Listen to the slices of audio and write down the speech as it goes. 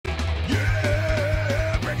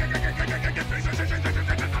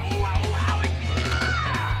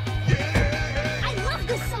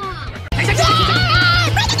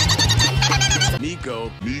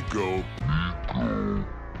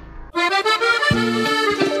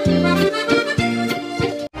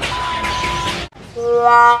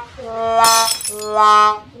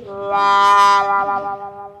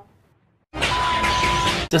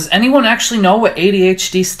Does anyone actually know what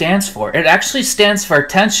ADHD stands for? It actually stands for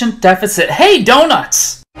Attention Deficit. Hey,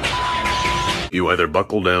 donuts! You either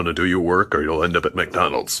buckle down and do your work, or you'll end up at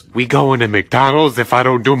McDonald's. We going to McDonald's if I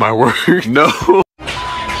don't do my work? No!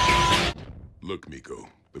 Look, Miko,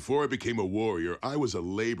 before I became a warrior, I was a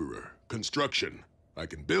laborer. Construction. I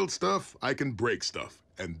can build stuff, I can break stuff.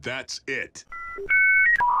 And that's it.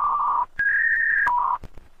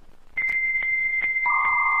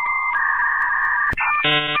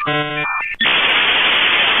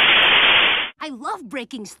 I love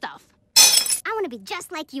breaking stuff. I want to be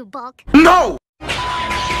just like you, Bulk. No!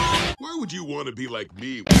 Why would you want to be like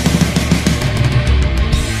me?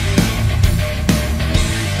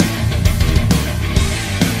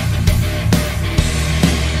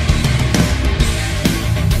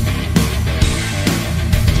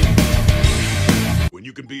 When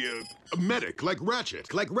you can be a medic like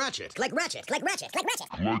Ratchet. Like Ratchet.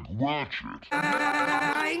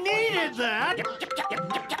 I needed that!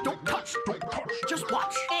 Don't touch! Just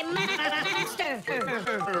watch! Hey, Master!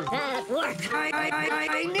 Work!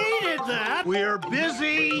 I needed that! We're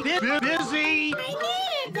busy! Busy!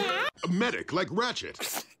 I needed that! A medic like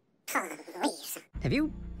Ratchet. Have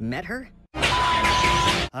you met her?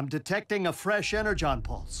 I'm detecting a fresh energon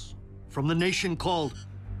pulse from the nation called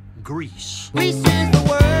Greece. Greece is the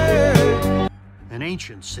word! An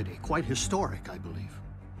ancient city, quite historic, I believe.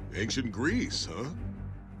 Ancient Greece, huh?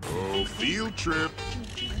 Oh, field trip.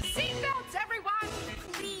 Seatbelts, everyone!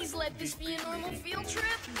 Please let this be a normal field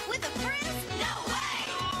trip. With a friend? No way!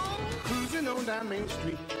 Cruising on down Main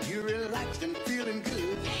Street, you're relaxed and feeling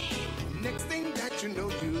good. Next thing that you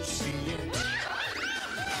know, you see it.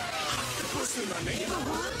 What's in my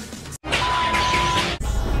neighborhood?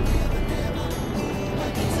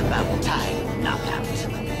 It's about time, knockout.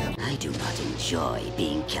 I do not enjoy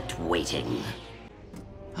being kept waiting.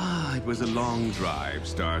 Ah, it was a long drive,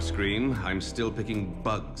 Starscream. I'm still picking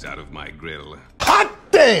bugs out of my grill. Hot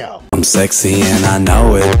damn! I'm sexy and I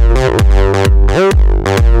know it.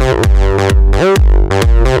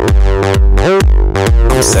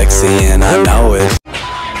 I'm sexy and I know it.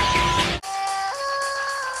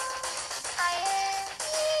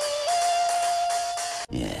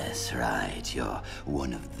 Yes, right. You're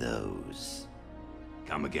one of those.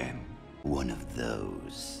 Come again. One of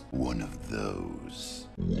those. One of those.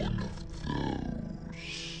 One of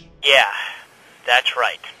those. Yeah, that's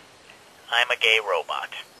right. I'm a gay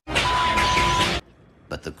robot.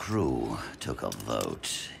 But the crew took a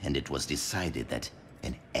vote, and it was decided that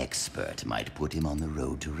an expert might put him on the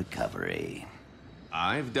road to recovery.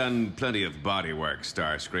 I've done plenty of body work,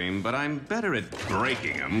 Starscream, but I'm better at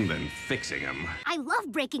breaking them than fixing them. I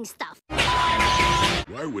love breaking stuff.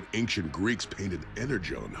 Why would ancient Greeks paint an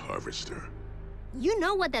energon harvester? You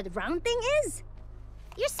know what that round thing is?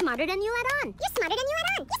 You're smarter than you let on. You're smarter than you let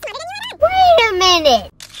on. You're smarter than you let on. Wait a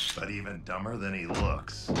minute. But even dumber than he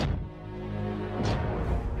looks.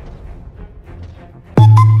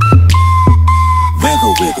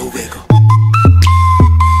 Wiggle, wiggle, wiggle.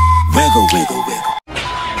 Wiggle, wiggle, wiggle.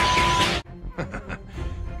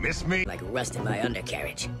 Miss me? Like rust in my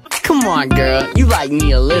undercarriage. Come on, girl. You like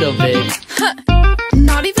me a little bit.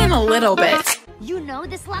 Not even a little bit. You know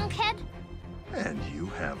this lunkhead? And you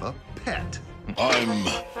have a pet.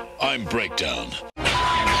 I'm Breakdown.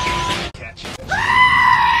 Catch.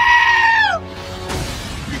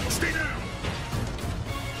 Stay down!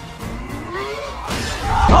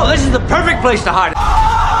 Oh, this is the perfect place to hide.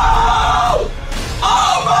 Oh!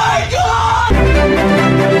 Oh my God!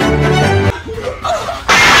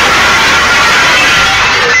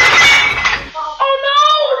 Oh no!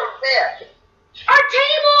 Our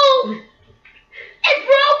table! It's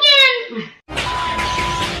broken!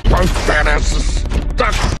 My fat ass is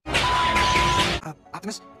stuck!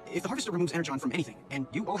 Optimus, if the Harvester removes energon from anything, and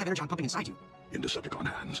you all have energon pumping inside you... In Decepticon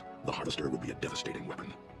hands, the Harvester will be a devastating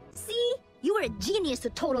weapon. See? You were a genius to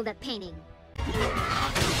total that painting.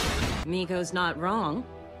 Miko's not wrong.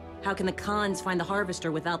 How can the cons find the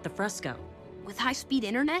Harvester without the fresco? With high-speed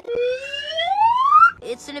internet?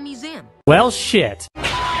 It's in a museum. Well, shit.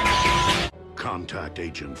 Contact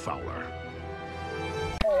Agent Fowler.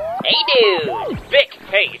 Hey, dude! Vic!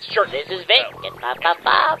 Hey, it's Church. This is Vic.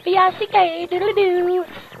 B-I-C-K, doodle-doo.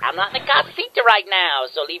 I'm not in the casita right now,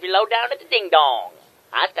 so leave your load down at the ding-dong.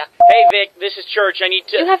 Hasta. Hey, Vic, this is Church. I need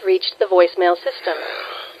to... You have reached the voicemail system.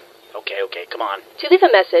 Okay, come on. To leave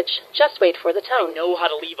a message, just wait for the tone. I know how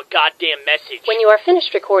to leave a goddamn message. When you are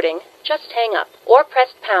finished recording, just hang up, or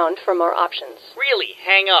press pound for more options. Really,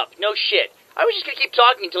 hang up. No shit. I was just gonna keep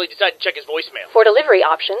talking until he decided to check his voicemail. For delivery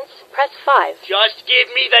options, press 5. Just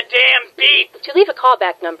give me the damn beep! To leave a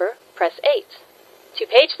callback number, press 8. To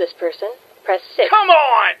page this person, press 6. Come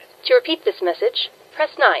on! To repeat this message,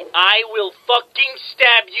 press 9. I will fucking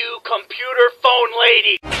stab you, computer phone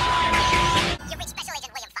lady! You reached Special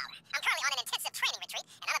Agent William Fowler. I'm currently on an intensive training retreat,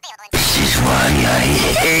 and I'm available in... This is why I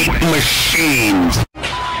hate machines.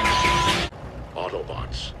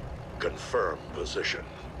 Autobots, confirm position.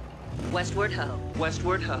 Westward ho.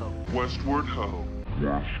 Westward ho. Westward ho.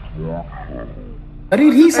 What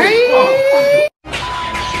did he say?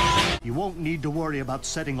 You won't need to worry about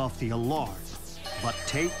setting off the alarm, but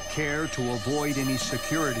take care to avoid any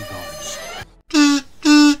security guards.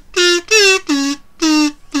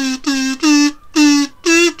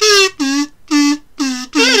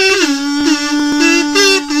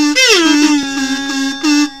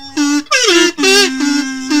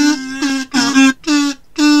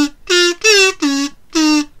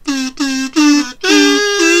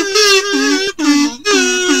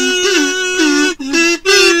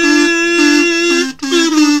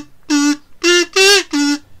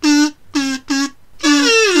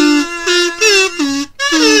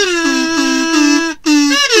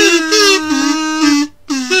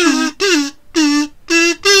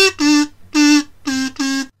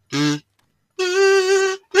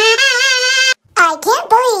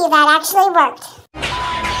 Actually worked.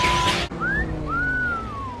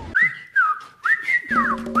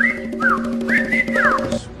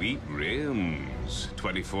 Sweet rims.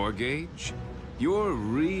 24 gauge. You're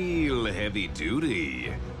real heavy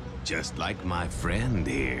duty. Just like my friend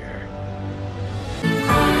here.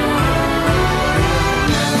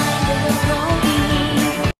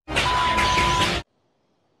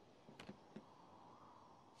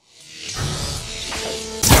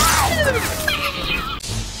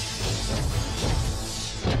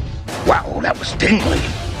 Wow, that was tingly.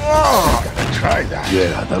 Oh, gotta try that.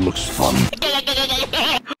 Yeah, that looks fun.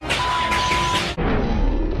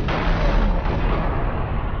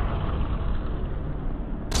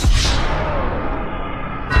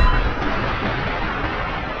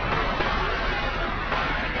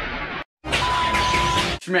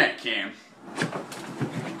 Schmack Cam.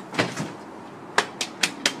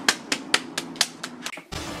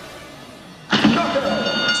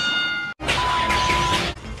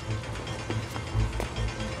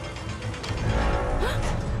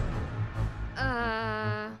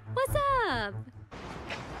 What's up?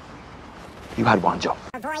 You had one job.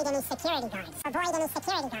 Avoid any security guards. Avoid any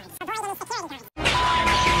security guards. Avoid any security guards.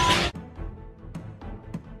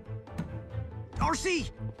 Arcee!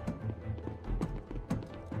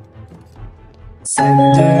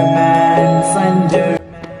 Slender.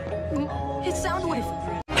 It's Soundwave.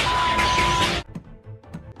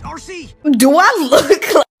 Arcee! Do I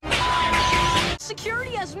look like...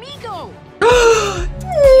 Security as Migo.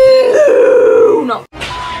 No.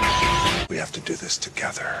 We have to do this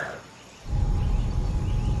together.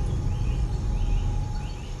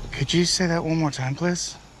 Could you say that one more time,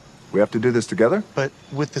 please? We have to do this together? But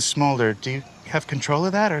with the smolder, do you have control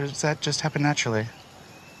of that, or does that just happen naturally?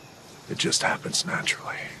 It just happens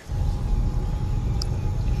naturally.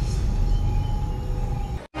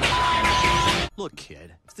 Look,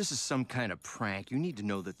 kid, if this is some kind of prank, you need to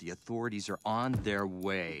know that the authorities are on their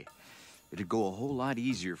way. It'd go a whole lot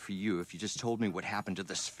easier for you if you just told me what happened to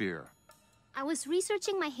the sphere. I was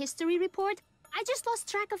researching my history report. I just lost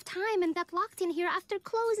track of time and got locked in here after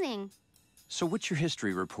closing. So what's your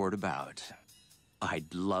history report about?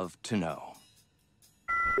 I'd love to know.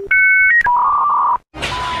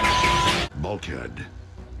 Bulkhead,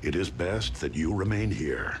 it is best that you remain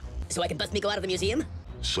here. So I can bust Miko out of the museum?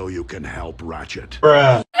 So you can help Ratchet.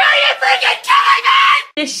 Are you freaking killing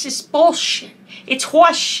me?! This is bullshit. It's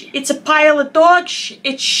horse shit. It's a pile of dog shit.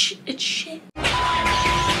 It's shit.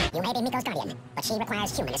 You may be Miko's guardian, but she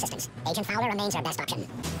requires human assistance. Agent Fowler remains your best option.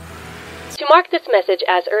 To mark this message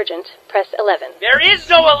as urgent, press 11. There is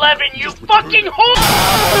no 11, you fucking whore!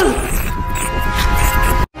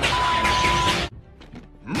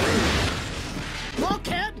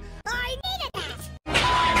 Bulkhead, I needed that!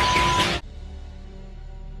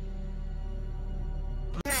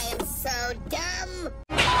 I am so dumb!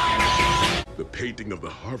 The painting of the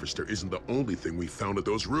Harvester isn't the only thing we found at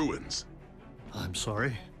those ruins. I'm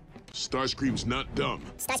sorry? Starscream's not dumb.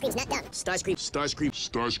 Starscream's not dumb. Starscream's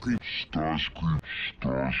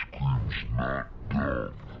not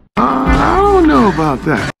dumb. I don't know about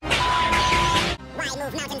that. Why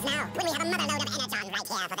move mountains now when we have a motherload of energon right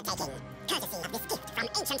here for the taking? Courtesy of this gift from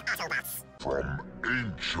ancient Autobots. From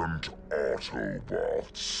ancient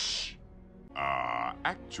Autobots.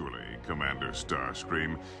 Actually, Commander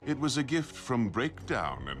Starscream, it was a gift from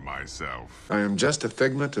Breakdown and myself. I am just a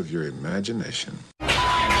figment of your imagination.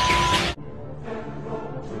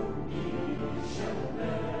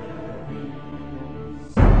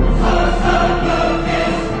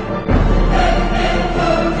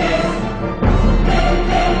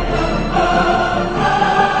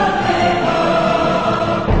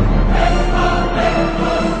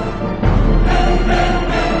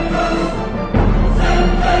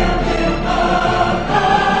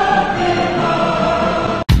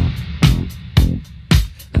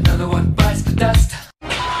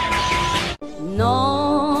 Non,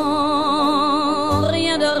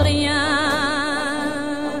 rien de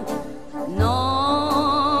rien.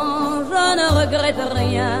 Non, je ne regrette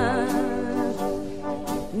rien.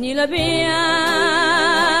 Ni le bien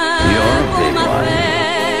qu'on m'a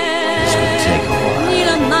fait, ni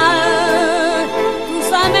le mal, tout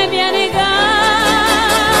ça m'est bien égal.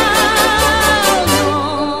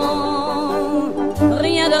 Non,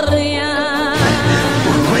 rien de rien.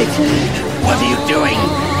 Wait, what are you doing?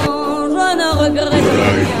 Je ne regrette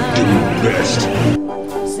rien. Best.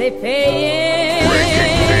 C'est payé.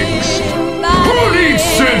 Body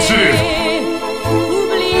sensitive!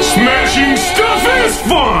 Smashing stuff is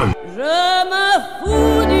fun! Je me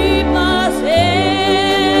fous du passé.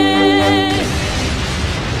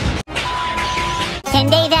 10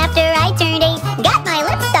 days after I turned 8, got my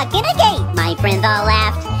lip stuck in a gate. My friends all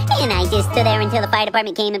laughed, and I just stood there until the fire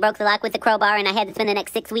department came and broke the lock with the crowbar, and I had to spend the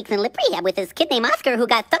next 6 weeks in lip rehab with this kid named Oscar who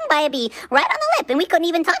got stung by a bee right on the lip, and we couldn't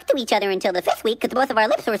even talk to each other until the 5th week because both of our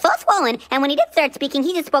lips were so swollen, and when he did start speaking,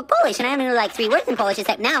 he just spoke Polish, and I only knew like 3 words in Polish,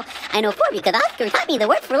 except now I know 4 because Oscar taught me the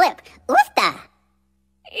word for lip. Usta.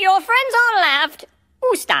 Your friends all laughed.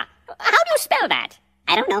 Usta. How do you spell that?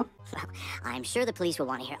 I don't know. Well, I'm sure the police will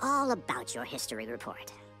want to hear all about your history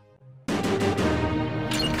report.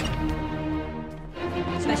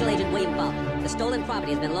 Special Agent William Falk. The stolen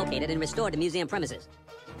property has been located and restored to museum premises.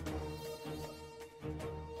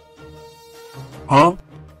 Huh?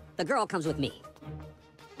 The girl comes with me.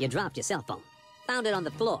 You dropped your cell phone. Found it on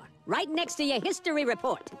the floor, right next to your history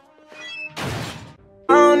report. I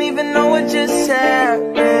don't even know what just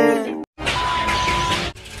happened.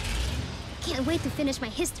 Can't wait to finish my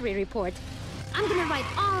history report. I'm gonna write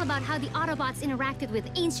all about how the Autobots interacted with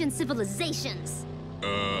ancient civilizations.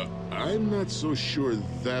 I'm not so sure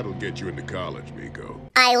that'll get you into college, Miko.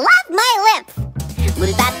 I love my lips!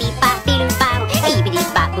 Wait,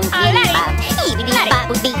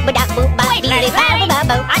 Larry.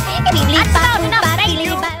 That's about enough.